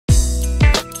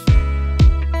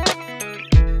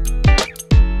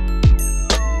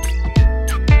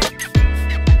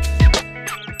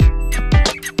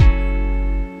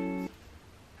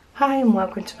and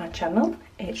welcome to my channel.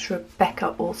 It's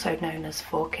Rebecca, also known as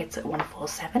 4Kids at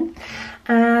 147,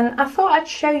 and I thought I'd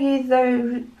show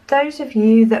you those of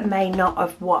you that may not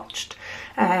have watched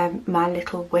my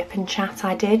little WIP chat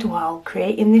I did while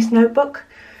creating this notebook.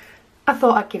 I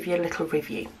thought I'd give you a little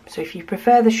review. So if you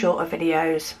prefer the shorter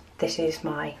videos, this is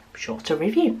my shorter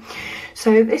review.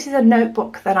 So this is a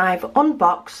notebook that I've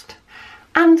unboxed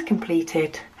and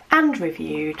completed and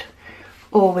reviewed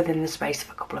all within the space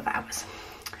of a couple of hours.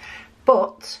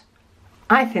 But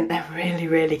I think they're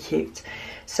really cute.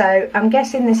 So I'm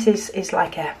guessing this is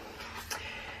like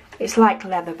it's like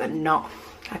leather but not.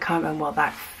 I can't remember what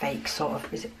that fake sort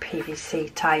of, is it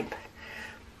PVC type?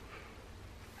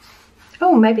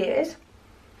 Oh, maybe it is.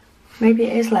 Maybe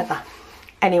it is leather.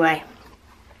 Anyway,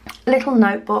 little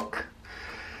notebook.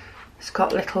 It's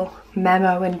got little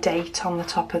memo and date on the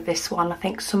top of this one. I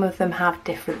think some of them have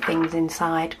different things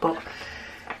inside, but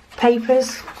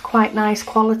paper's quite nice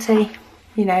quality,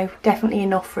 you know, definitely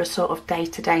enough for a sort of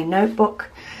day-to-day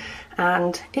notebook.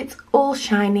 And it's all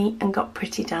shiny and got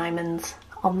pretty diamonds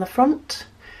on the front.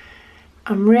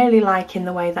 I'm really liking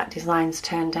the way that design's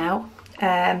turned out.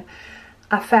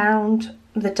 I found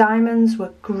the diamonds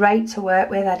were great to work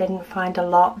with. I didn't find a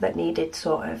lot that needed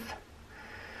sort of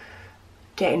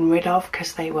getting rid of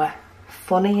because they were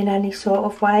funny in any sort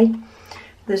of way.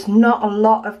 There's not a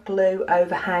lot of glue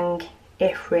overhang,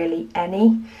 if really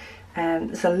any.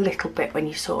 There's a little bit when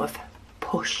you sort of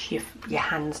push your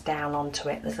hands down onto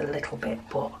it, there's a little bit,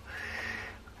 but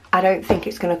I don't think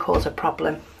it's going to cause a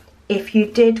problem. If you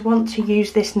did want to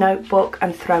use this notebook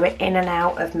and throw it in and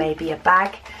out of maybe a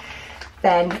bag,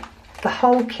 then the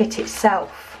whole kit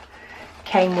itself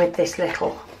came with this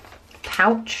little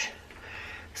pouch,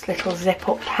 this little zip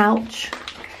up pouch.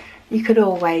 You could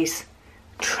always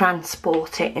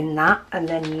transport it in that and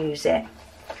then use it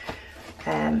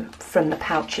from the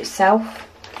pouch itself.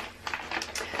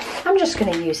 I'm just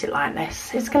going to use it like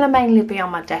this. It's going to mainly be on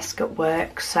my desk at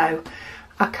work, so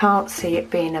I can't see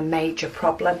it being a major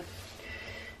problem.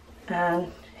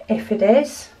 And if it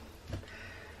is,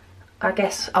 I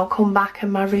guess I'll come back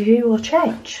and my review will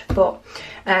change. But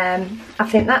I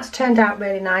think that's turned out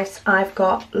really nice. I've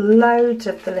got loads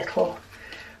of the little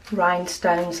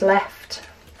rhinestones left.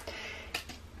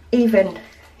 Even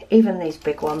these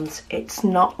big ones, it's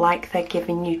not like they're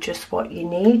giving you just what you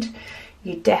need.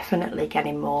 You're definitely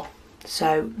getting more.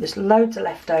 So there's loads of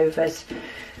leftovers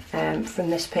from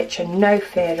this picture. No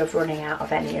fear of running out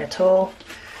of any at all.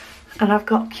 And I've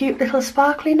got a cute little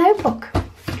sparkly notebook.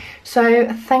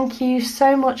 So thank you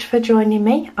so much for joining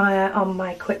me on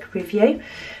my quick review.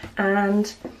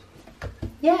 And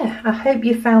yeah, I hope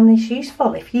you found this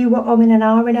useful. If you were umming and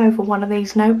ahhing over one of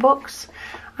these notebooks,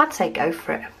 I'd say go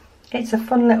for it. It's a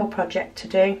fun little project to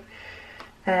do.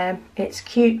 It's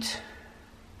cute.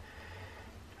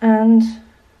 And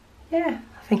yeah,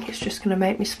 I think it's just going to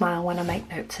make me smile when I make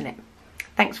notes in it.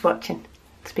 Thanks for watching.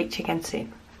 Speak to you again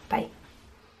soon. Bye.